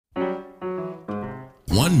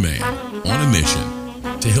One man on a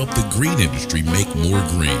mission to help the green industry make more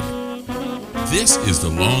green. This is the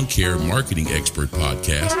Lawn Care Marketing Expert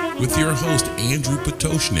Podcast with your host, Andrew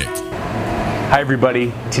Potoshnik. Hi,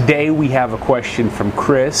 everybody. Today we have a question from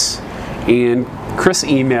Chris, and Chris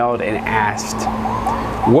emailed and asked,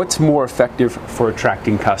 what's more effective for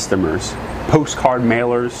attracting customers? Postcard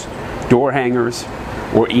mailers, door hangers,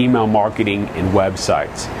 or email marketing and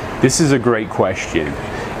websites? This is a great question,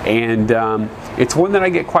 and it's one that I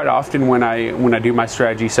get quite often when I do my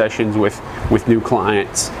strategy sessions with new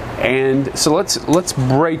clients. And so let's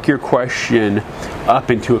break your question up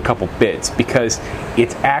into a couple bits, because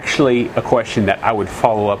it's actually a question that I would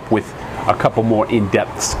follow up with a couple more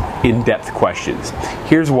in-depth questions.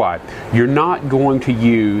 Here's why. You're not going to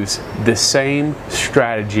use the same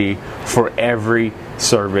strategy for every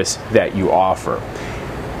service that you offer.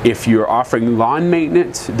 If you're offering lawn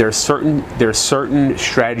maintenance, there's certain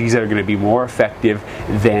strategies that are going to be more effective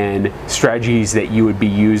than strategies that you would be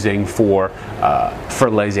using for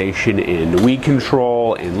fertilization and weed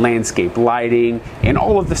control and landscape lighting and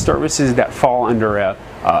all of the services that fall under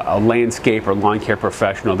a landscape or lawn care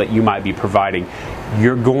professional that you might be providing.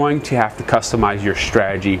 You're going to have to customize your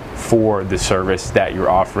strategy for the service that you're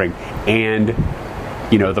offering and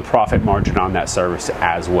the profit margin on that service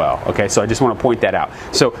as well. Okay, so I just want to point that out.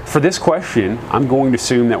 So for this question, I'm going to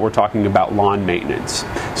assume that we're talking about lawn maintenance.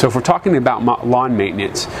 So if we're talking about lawn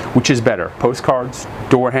maintenance, which is better, postcards,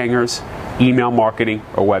 door hangers, email marketing,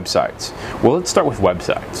 or websites? Well, let's start with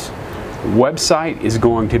websites. Website is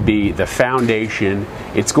going to be the foundation.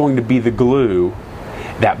 It's going to be the glue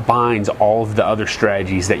that binds all of the other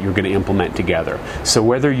strategies that you're going to implement together. So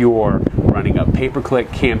whether you're running a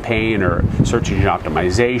pay-per-click campaign or search engine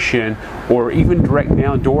optimization or even direct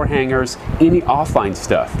mail, door hangers, any offline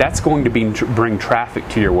stuff, that's going to bring traffic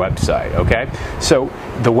to your website, okay? So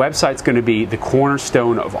the website's going to be the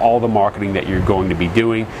cornerstone of all the marketing that you're going to be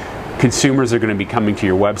doing. Consumers are going to be coming to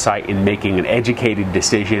your website and making an educated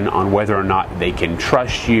decision on whether or not they can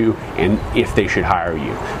trust you and if they should hire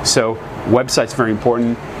you. So website's very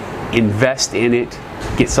important. Invest in it.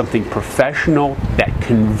 Get something professional that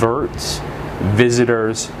converts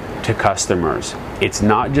visitors to customers. It's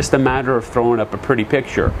not just a matter of throwing up a pretty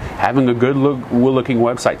picture. Having a good looking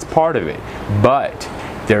website's part of it, but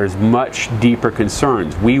there's much deeper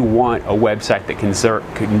concerns. We want a website that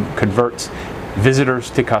converts visitors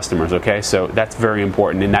to customers, okay? So that's very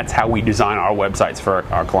important, and that's how we design our websites for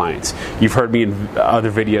our clients. You've heard me in other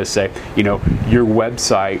videos say, your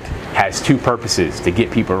website has two purposes: to get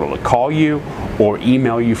people to call you or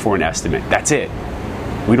email you for an estimate. That's it.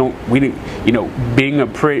 Being a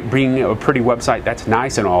pretty website, that's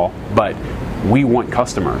nice and all, but we want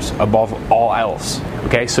customers above all else,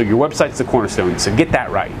 okay? So your website's the cornerstone, so get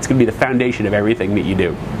that right. It's going to be the foundation of everything that you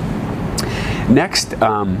do. Next,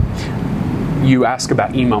 you ask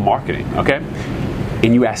about email marketing, okay?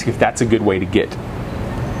 And you ask if that's a good way to get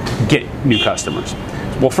new customers.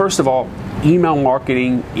 Well, first of all, email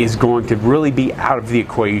marketing is going to really be out of the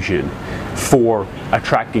equation for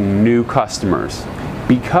attracting new customers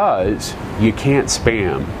because you can't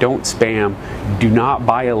spam. Don't spam. Do not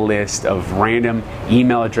buy a list of random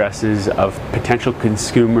email addresses of potential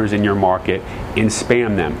consumers in your market and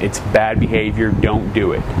spam them. It's bad behavior. Don't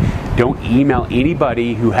do it. Don't email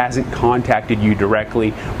anybody who hasn't contacted you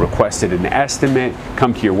directly, requested an estimate,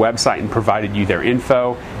 come to your website and provided you their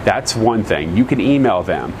info. That's one thing. You can email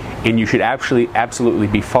them, and you should absolutely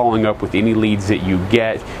be following up with any leads that you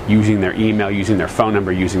get using their email, using their phone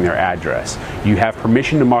number, using their address. You have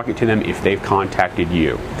permission to market to them if they've contacted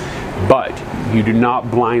you. But you do not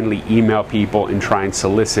blindly email people and try and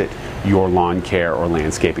solicit your lawn care or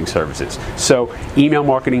landscaping services. So email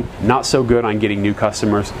marketing, not so good on getting new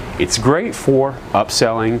customers. It's great for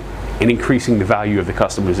upselling and increasing the value of the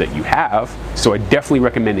customers that you have. So I definitely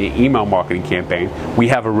recommend the email marketing campaign. We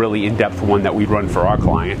have a really in-depth one that we run for our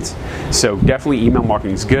clients. So definitely email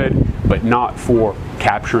marketing is good, but not for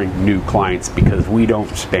capturing new clients because we don't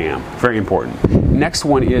spam. Very important. Next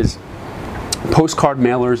one is postcard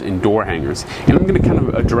mailers and door hangers, and I'm going to kind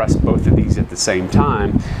of address both of these at the same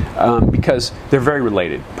time because they're very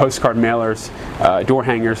related. Postcard mailers, door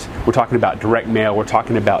hangers, we're talking about direct mail, we're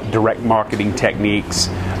talking about direct marketing techniques,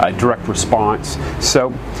 direct response.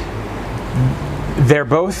 So they're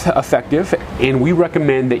both effective, and we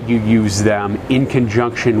recommend that you use them in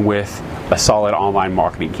conjunction with a solid online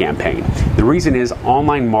marketing campaign. The reason is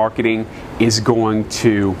online marketing is going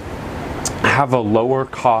to have a lower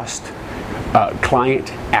cost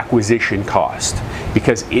client acquisition cost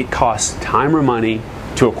because it costs time or money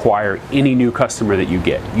to acquire any new customer that you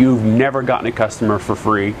get. You've never gotten a customer for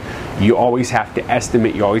free. You always have to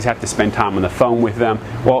estimate, you always have to spend time on the phone with them.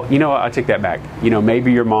 Well, you know what, I take that back.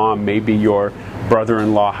 Maybe your mom, maybe your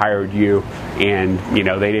brother-in-law hired you, and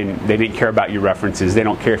they didn't care about your references. They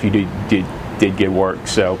don't care if you did good work,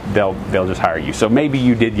 so they'll just hire you. So maybe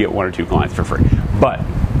you did get 1 or 2 clients for free. But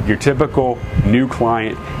your typical new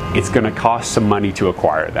client, it's going to cost some money to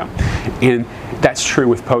acquire them. And that's true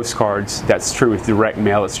with postcards, that's true with direct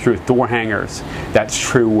mail, it's true with door hangers, that's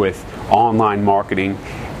true with online marketing.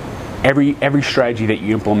 Every strategy that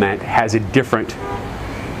you implement has a different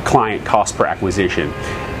client cost per acquisition.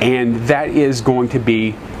 And that is going to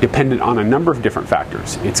be dependent on a number of different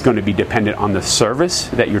factors. It's going to be dependent on the service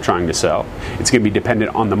that you're trying to sell. It's going to be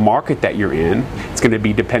dependent on the market that you're in. It's going to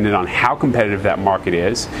be dependent on how competitive that market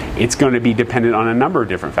is. It's going to be dependent on a number of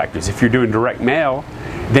different factors. If you're doing direct mail,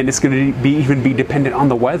 then it's going to even be dependent on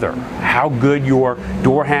the weather. How good your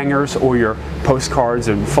door hangers or your postcards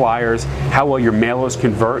and flyers, how well your mailers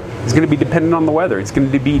convert, is going to be dependent on the weather. It's going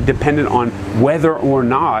to be dependent on whether or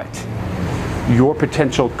not your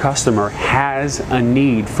potential customer has a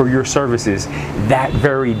need for your services that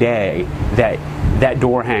very day that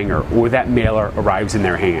door hanger or that mailer arrives in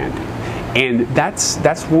their hand. And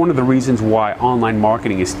that's one of the reasons why online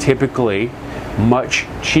marketing is typically much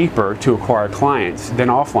cheaper to acquire clients than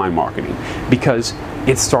offline marketing, because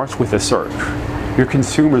it starts with a search. Your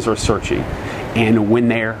consumers are searching, and when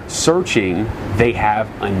they're searching, they have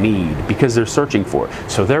a need because they're searching for it.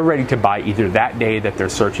 So they're ready to buy either that day that they're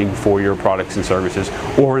searching for your products and services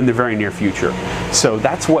or in the very near future. So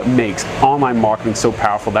that's what makes online marketing so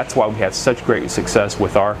powerful. That's why we have such great success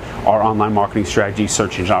with our online marketing strategy,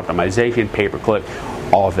 search engine optimization, pay-per-click,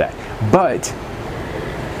 all of that. But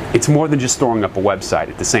it's more than just throwing up a website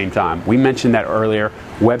at the same time. We mentioned that earlier.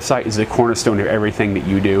 Website is the cornerstone of everything that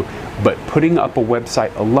you do, but putting up a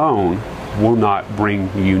website alone will not bring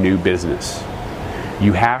you new business.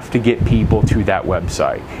 You have to get people to that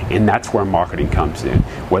website, and that's where marketing comes in.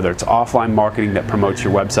 Whether it's offline marketing that promotes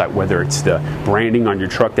your website, whether it's the branding on your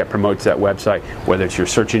truck that promotes that website, whether it's your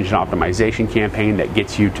search engine optimization campaign that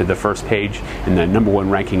gets you to the first page and the #1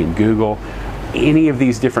 ranking in Google, any of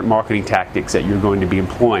these different marketing tactics that you're going to be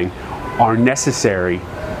employing are necessary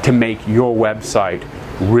to make your website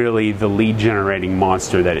really the lead generating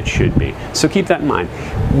monster that it should be. So keep that in mind.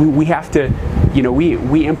 We have to,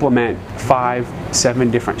 we implement 5-7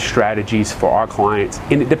 different strategies for our clients,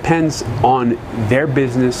 and it depends on their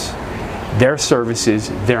business, their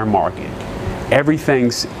services, their market.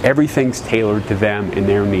 Everything's tailored to them and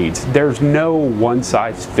their needs. There's no one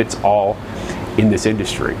size fits all in this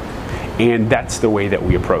industry. And that's the way that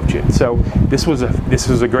we approach it. So this was a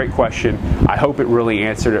great question. I hope it really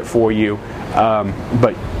answered it for you.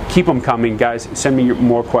 But keep them coming, guys. Send me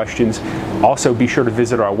more questions. Also, be sure to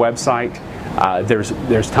visit our website.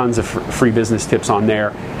 There's tons of free business tips on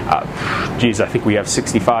there. I think we have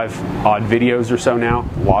 65 odd videos or so now.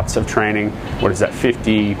 Lots of training. What is that?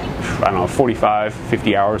 45,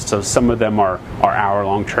 50 hours. So some of them are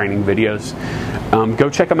hour-long training videos. Go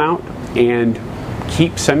check them out and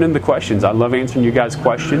keep sending the questions. I love answering you guys'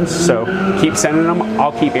 questions, so keep sending them.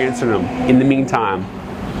 I'll keep answering them. In the meantime,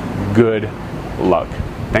 good luck.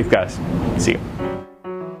 Thanks, guys. See you.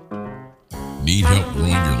 Need help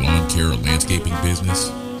growing your lawn care or landscaping business?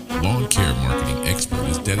 Lawn Care Marketing Expert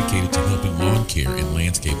is dedicated to helping lawn care and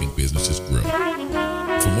landscaping businesses grow.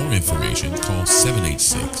 For more information, call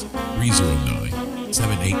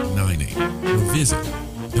 786-309-7898 or visit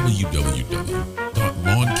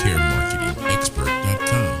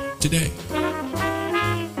www.lawncaremarketingexpert.com today.